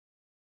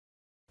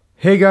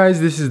Hey guys,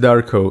 this is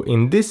Darko.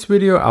 In this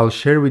video I'll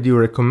share with you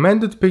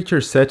recommended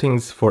picture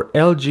settings for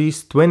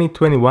LG's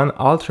 2021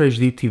 Ultra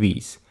HD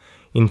TVs.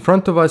 In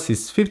front of us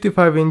is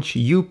 55-inch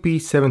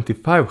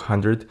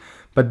UP7500,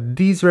 but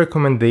these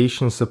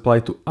recommendations apply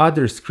to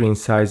other screen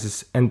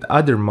sizes and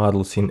other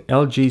models in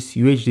LG's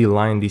UHD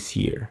line this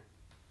year.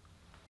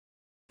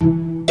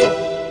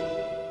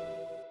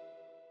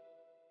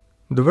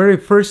 The very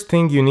first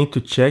thing you need to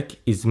check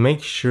is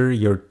make sure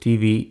your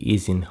TV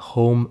is in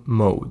home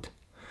mode.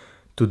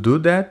 To do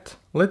that,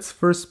 let's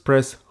first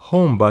press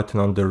Home button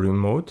on the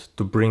remote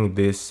to bring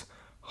this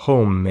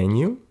Home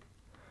menu.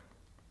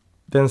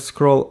 Then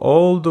scroll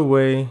all the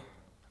way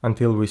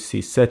until we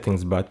see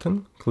Settings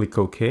button, click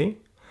OK.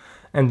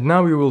 And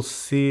now you will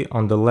see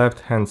on the left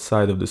hand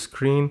side of the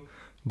screen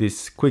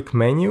this quick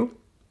menu.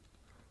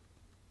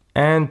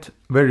 And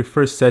very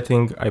first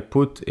setting I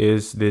put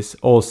is this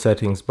All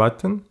Settings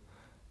button.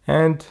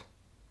 And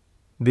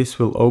this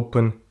will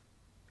open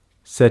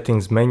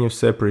Settings menu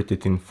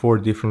separated in 4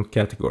 different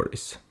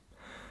categories.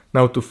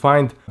 Now to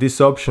find this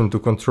option to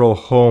control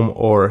home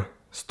or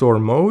store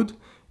mode,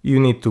 you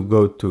need to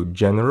go to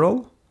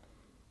General,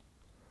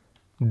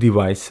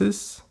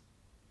 Devices,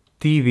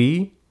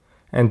 TV,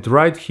 and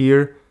right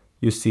here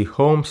you see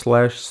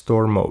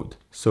Home/Store mode.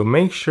 So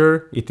make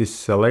sure it is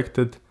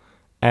selected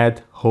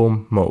Add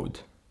Home mode.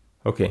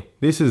 Okay,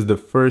 this is the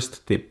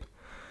first tip.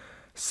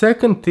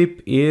 Second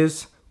tip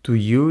is to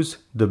use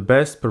the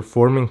best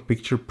performing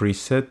picture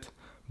preset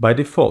by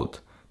default.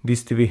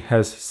 This TV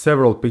has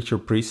several picture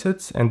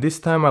presets, and this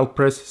time I'll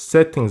press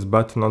Settings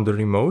button on the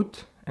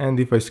remote, and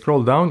if I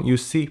scroll down you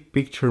see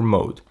Picture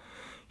mode.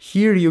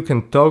 Here you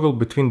can toggle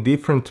between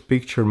different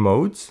picture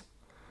modes,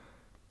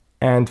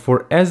 and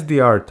for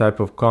SDR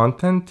type of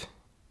content,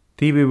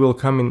 TV will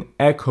come in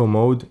Echo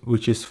mode,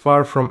 which is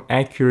far from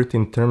accurate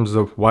in terms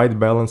of white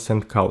balance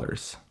and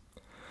colors.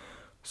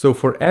 So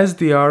for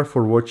SDR,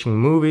 for watching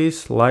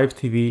movies, live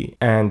TV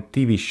and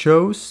TV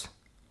shows,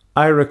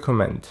 I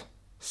recommend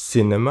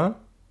Cinema,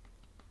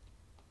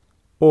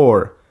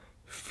 or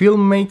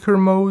Filmmaker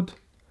mode,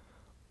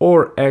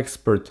 or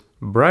Expert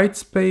Bright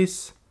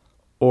Space,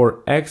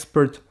 or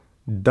Expert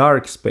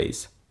Dark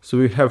Space. So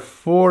we have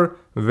 4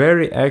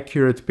 very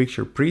accurate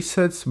picture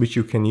presets which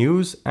you can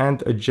use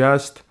and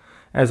adjust,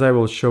 as I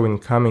will show in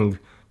coming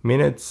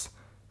minutes,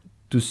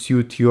 to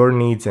suit your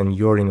needs and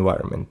your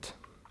environment.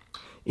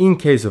 In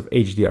case of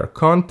HDR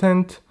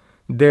content,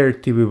 their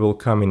TV will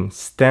come in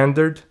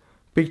standard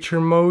picture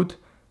mode,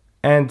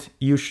 and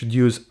you should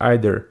use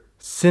either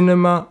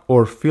Cinema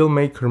or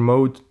Filmmaker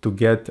mode to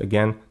get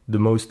again the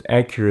most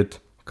accurate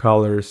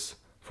colors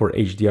for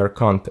HDR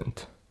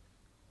content.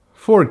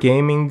 For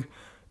gaming,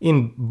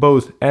 in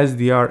both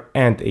SDR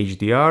and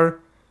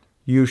HDR,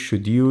 you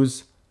should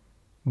use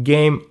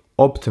Game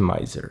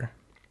Optimizer.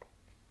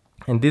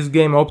 And this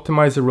Game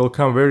Optimizer will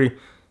come very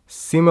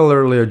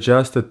similarly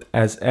adjusted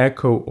as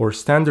Echo or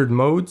standard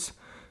modes,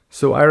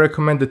 so I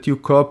recommend that you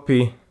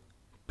copy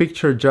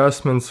picture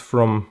adjustments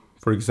from,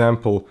 for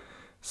example,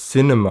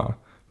 Cinema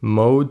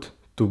mode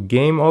to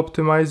Game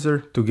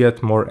Optimizer to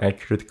get more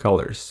accurate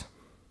colors.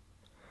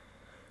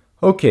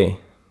 Okay,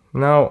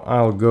 now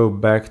I'll go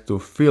back to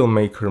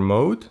Filmmaker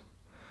mode,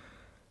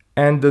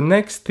 and the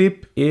next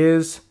tip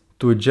is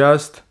to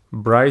adjust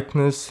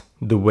brightness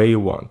the way you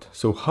want,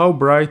 so how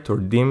bright or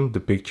dim the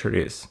picture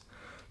is.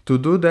 To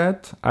do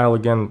that, I'll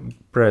again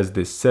press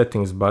this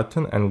Settings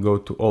button and go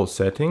to All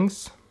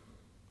Settings.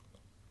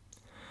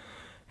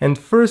 And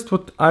first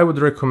what I would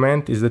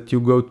recommend is that you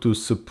go to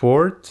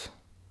Support,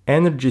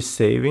 Energy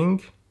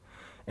Saving,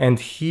 and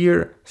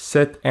here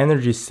set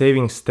Energy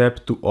Saving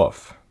step to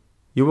off.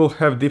 You will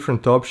have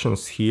different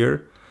options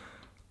here.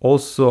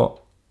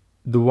 Also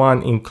the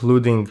one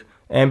including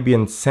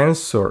ambient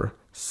sensor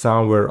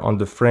somewhere on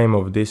the frame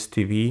of this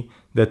TV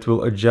that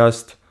will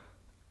adjust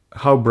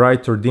how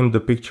bright or dim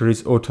the picture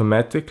is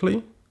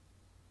automatically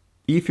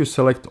if you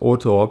select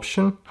auto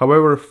option.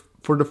 However,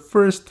 for the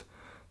first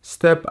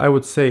step I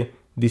would say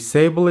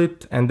disable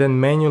it and then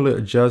manually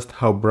adjust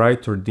how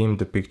bright or dim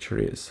the picture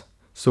is.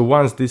 So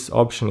once this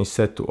option is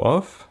set to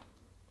off,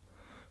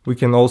 we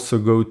can also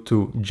go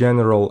to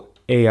General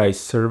AI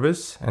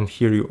Service, and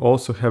here you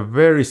also have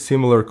very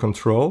similar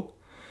control.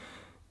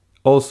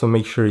 Also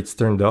make sure it's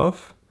turned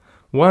off.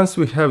 Once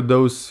we have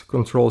those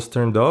controls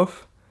turned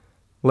off,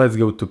 let's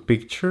go to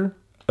Picture,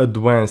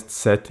 Advanced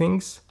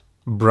Settings,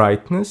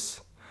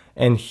 Brightness,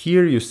 and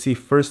here you see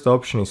first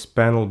option is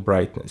Panel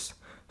Brightness.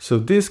 So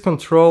this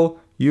control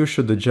you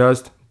should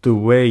adjust the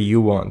way you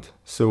want.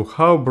 So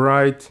how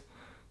bright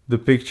the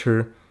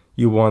picture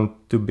you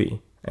want to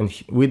be, and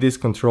with this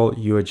control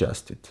you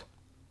adjust it.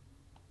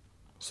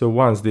 So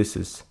once this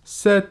is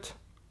set,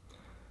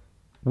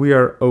 we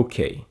are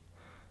okay.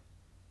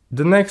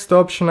 The next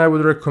option I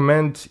would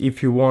recommend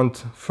if you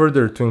want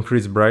further to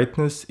increase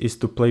brightness is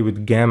to play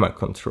with gamma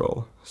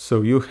control.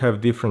 So you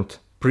have different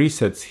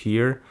presets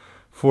here.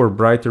 For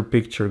brighter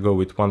picture go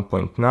with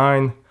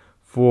 1.9,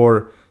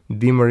 for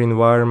dimmer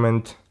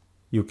environment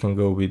you can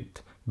go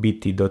with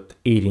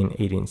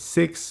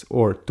BT.18886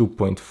 or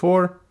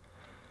 2.4.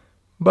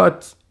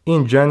 But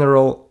In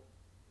general,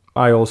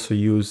 I also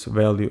use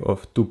value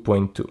of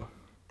 2.2.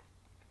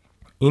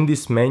 In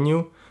this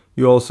menu,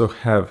 you also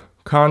have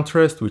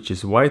contrast, which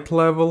is white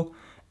level,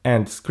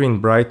 and screen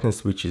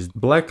brightness, which is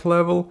black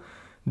level.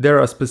 There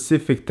are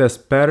specific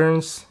test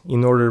patterns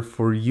in order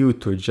for you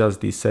to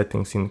adjust these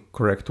settings in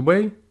correct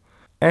way.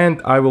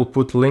 And I will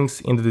put links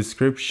in the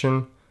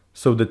description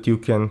so that you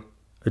can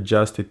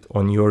adjust it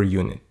on your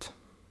unit.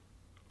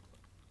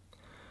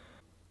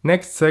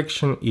 Next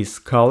section is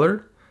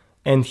color,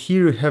 and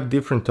here you have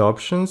different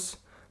options.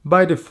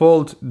 By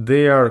default,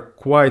 they are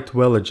quite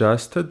well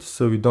adjusted,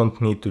 so you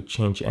don't need to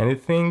change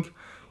anything.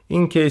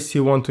 In case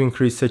you want to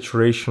increase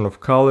saturation of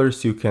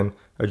colors, you can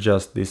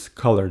adjust this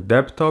color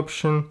depth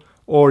option,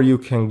 or you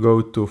can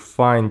go to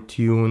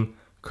fine-tune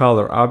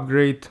color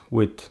upgrade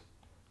with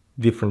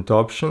different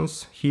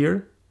options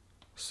here,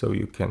 so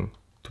you can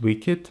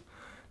tweak it.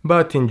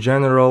 But in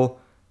general,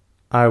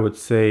 I would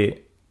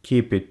say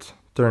keep it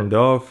turned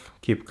off,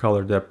 keep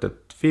color depth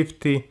at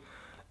 50,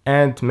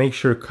 and make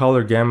sure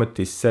color gamut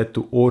is set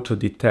to auto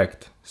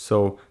detect,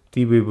 so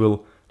TV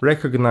will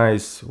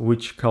recognize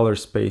which color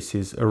space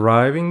is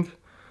arriving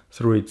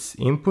through its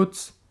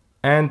inputs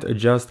and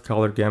adjust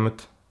color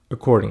gamut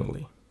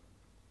accordingly.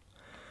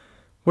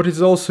 What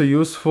is also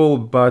useful,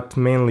 but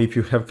mainly if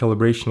you have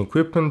calibration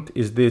equipment,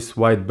 is this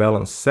white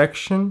balance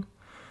section,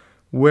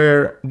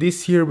 where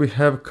this here we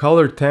have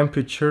color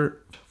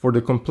temperature for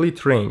the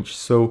complete range.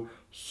 So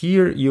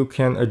here you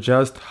can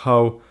adjust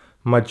how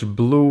much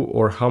blue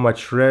or how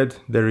much red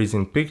there is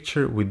in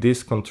picture with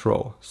this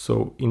control.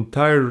 So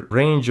entire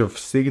range of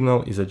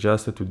signal is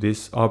adjusted to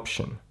this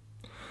option.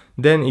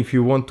 Then if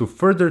you want to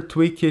further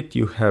tweak it,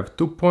 you have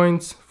 2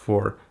 points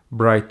for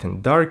bright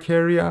and dark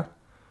area,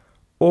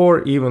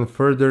 or even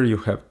further you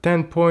have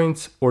 10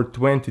 points or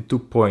 22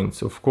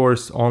 points. Of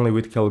course, only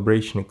with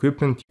calibration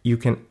equipment you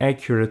can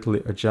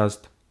accurately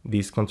adjust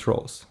these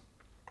controls.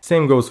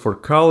 Same goes for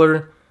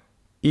color.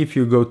 If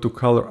you go to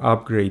color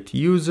upgrade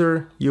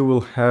user, you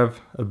will have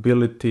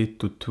ability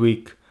to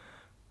tweak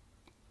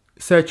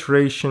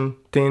saturation,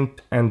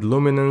 tint and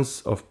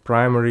luminance of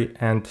primary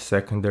and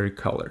secondary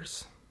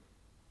colors.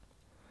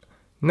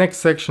 Next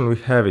section we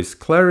have is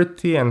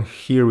clarity, and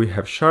here we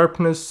have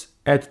sharpness.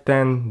 At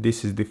 10,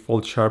 this is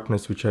default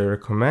sharpness which I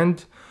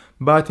recommend,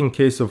 but in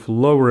case of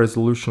low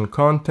resolution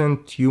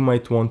content you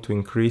might want to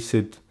increase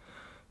it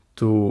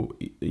to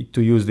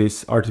use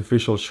this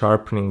artificial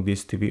sharpening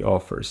this TV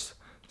offers.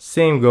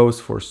 Same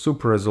goes for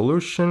super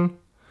resolution.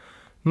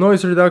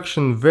 Noise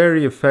reduction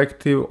very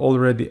effective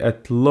already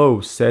at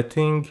low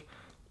setting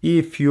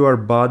if you are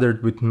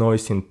bothered with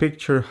noise in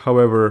picture.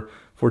 However,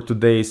 for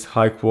today's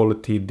high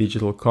quality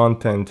digital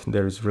content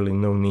there is really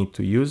no need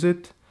to use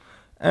it.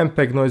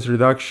 MPEG noise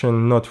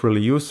reduction not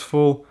really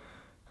useful,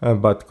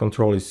 but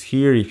control is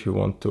here if you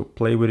want to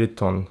play with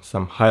it on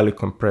some highly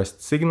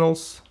compressed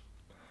signals.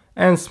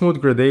 And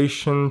smooth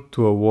gradation,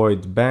 to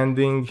avoid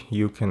banding,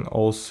 you can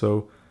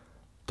also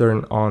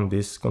turn on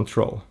this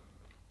control.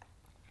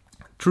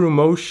 True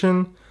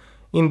motion,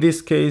 in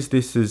this case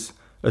this is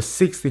a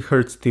 60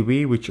 Hz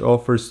TV which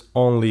offers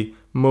only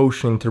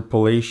motion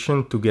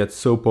interpolation to get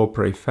soap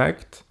opera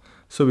effect.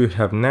 So you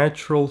have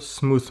natural,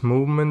 smooth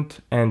movement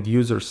and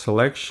user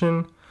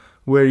selection,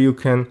 where you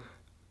can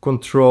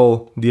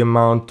control the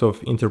amount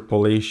of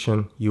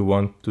interpolation you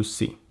want to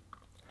see.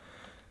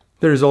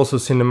 There is also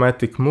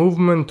cinematic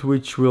movement,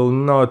 which will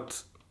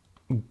not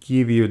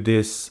give you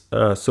this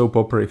soap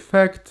opera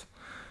effect.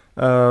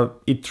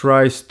 It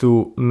tries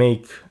to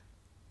make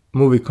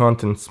movie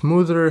content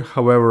smoother,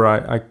 however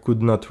I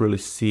could not really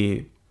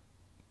see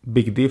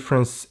big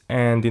difference,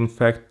 and in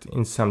fact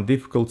in some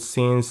difficult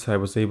scenes I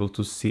was able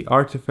to see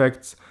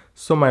artifacts,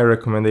 so my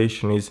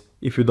recommendation is,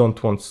 if you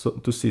don't want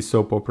to see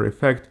soap opera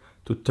effect,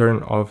 to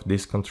turn off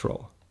this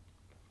control.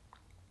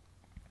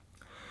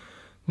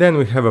 Then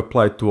we have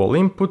apply to all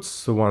inputs,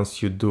 so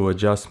once you do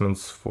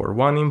adjustments for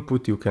one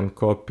input you can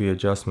copy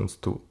adjustments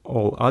to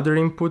all other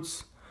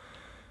inputs.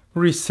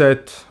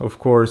 Reset, of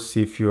course,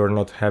 if you are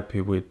not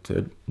happy with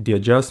the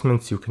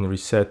adjustments you can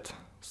reset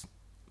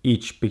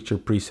each picture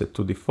preset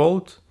to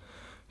default.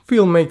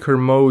 Filmmaker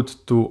mode,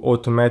 to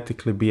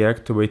automatically be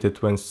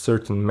activated when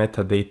certain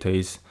metadata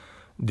is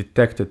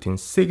detected in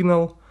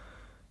signal.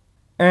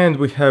 And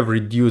we have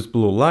reduce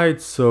blue light,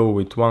 so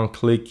with one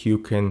click you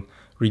can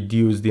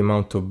reduce the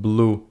amount of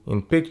blue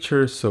in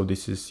pictures, so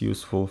this is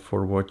useful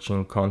for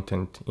watching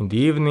content in the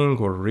evening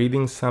or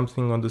reading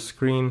something on the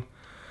screen.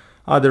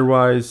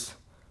 Otherwise,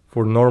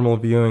 for normal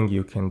viewing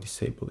you can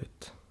disable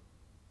it.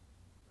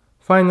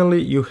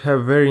 Finally, you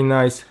have very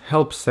nice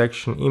help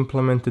section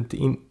implemented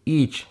in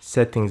each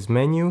settings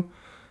menu.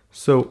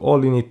 So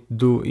all you need to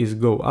do is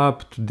go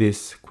up to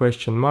this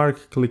question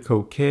mark, click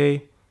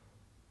OK,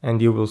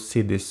 and you will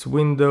see this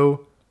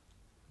window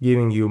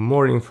giving you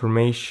more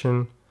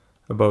information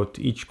about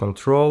each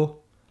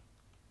control.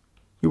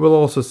 You will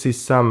also see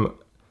some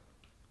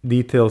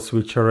details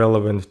which are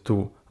relevant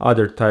to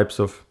other types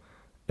of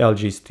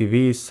LG's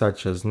TVs,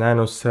 such as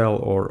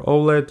nanocell or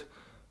OLED,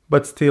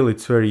 but still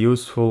it's very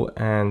useful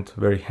and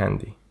very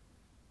handy.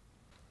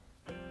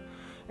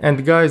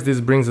 And guys,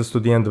 this brings us to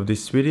the end of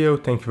this video.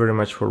 Thank you very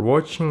much for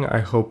watching. I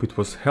hope it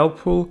was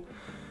helpful.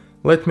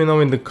 Let me know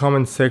in the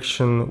comment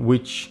section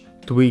which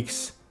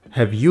tweaks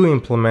have you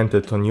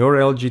implemented on your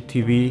LG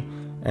TV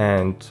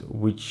and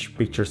which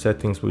picture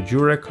settings would you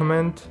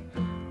recommend.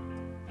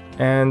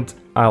 And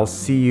I'll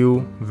see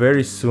you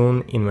very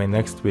soon in my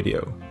next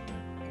video.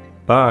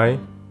 Bye!